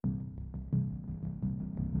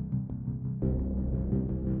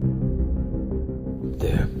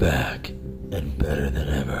back, and better than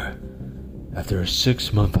ever. After a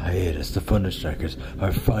 6-month hiatus, the Thunderstrikers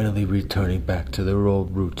are finally returning back to their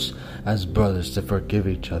old roots as brothers to forgive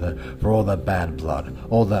each other for all the bad blood,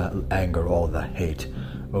 all the anger, all the hate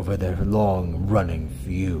over their long-running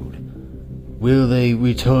feud. Will they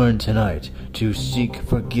return tonight to seek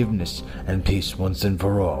forgiveness and peace once and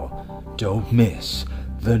for all? Don't miss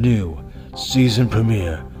the new season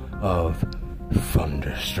premiere of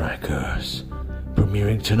Thunderstrikers,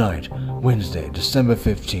 premiering tonight, Wednesday, December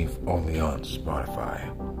 15th, only on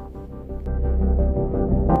Spotify.